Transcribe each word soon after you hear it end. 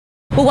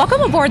Well,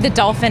 welcome aboard the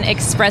Dolphin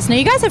Express. Now,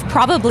 you guys have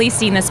probably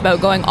seen this boat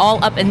going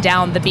all up and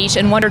down the beach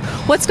and wondered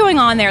what's going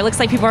on there. It looks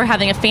like people are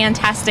having a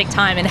fantastic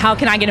time, and how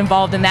can I get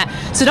involved in that?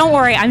 So don't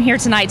worry, I'm here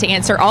tonight to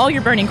answer all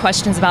your burning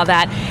questions about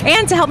that.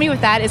 And to help me with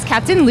that is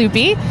Captain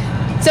Loopy.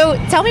 So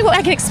tell me what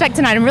I can expect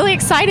tonight. I'm really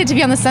excited to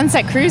be on the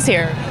sunset cruise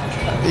here.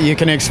 You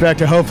can expect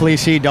to hopefully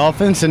see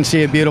dolphins and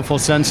see a beautiful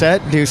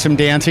sunset, do some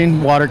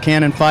dancing, water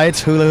cannon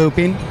fights, hula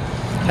hooping,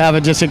 have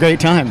just a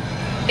great time.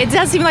 It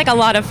does seem like a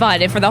lot of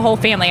fun, and for the whole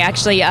family.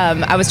 Actually,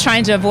 I was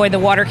trying to avoid the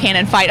water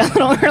cannon fight a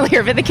little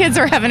earlier, but the kids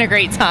are having a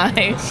great time.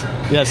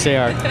 Yes, they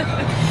are.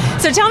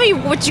 So tell me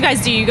what you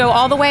guys do. You go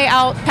all the way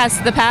out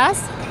past the pass?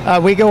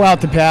 We go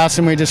out the pass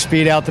and we just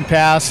speed out the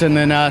pass and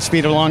then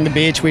speed along the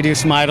beach. We do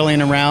some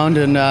idling around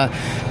and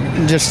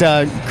just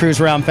cruise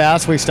around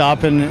fast. We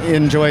stop and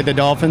enjoy the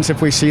dolphins if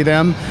we see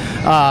them.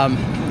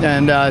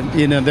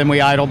 Then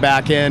we idle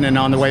back in, and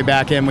on the way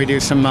back in we do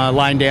some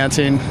line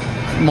dancing,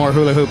 more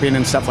hula hooping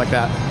and stuff like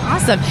that.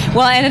 Awesome.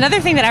 Well, and another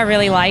thing that I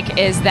really like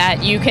is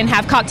that you can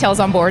have cocktails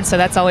on board, so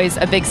that's always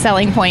a big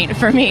selling point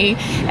for me.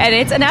 And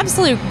it's an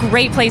absolute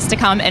great place to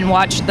come and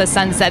watch the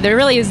sunset. There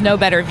really is no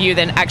better view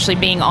than actually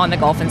being on the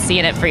Gulf and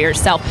seeing it for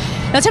yourself.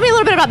 Now tell me a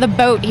little bit about the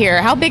boat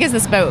here. How big is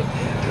this boat?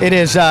 It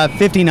is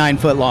 59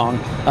 foot long,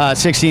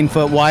 16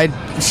 foot wide,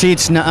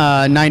 seats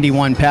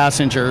 91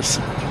 passengers.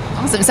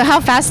 Awesome. So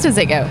how fast does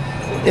it go?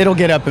 It'll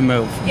get up and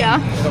move. Yeah.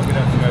 It'll get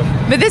up and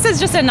move. But this is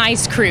just a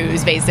nice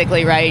cruise,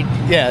 basically, right?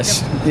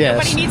 Yes, yes.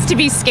 Nobody needs to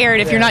be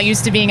scared if you're not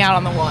used to being out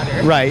on the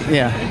water. Right,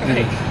 yeah.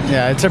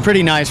 Yeah, it's a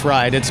pretty nice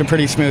ride. It's a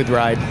pretty smooth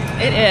ride.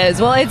 It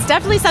is. Well, it's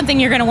definitely something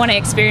you're going to want to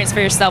experience for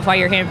yourself while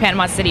you're here in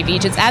Panama City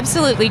Beach. It's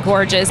absolutely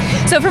gorgeous.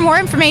 So for more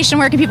information,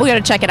 where can people go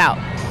to check it out?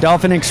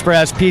 Dolphin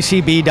Express,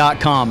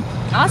 PCB.com.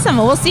 Awesome.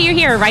 Well, we'll see you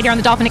here, right here on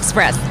the Dolphin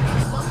Express.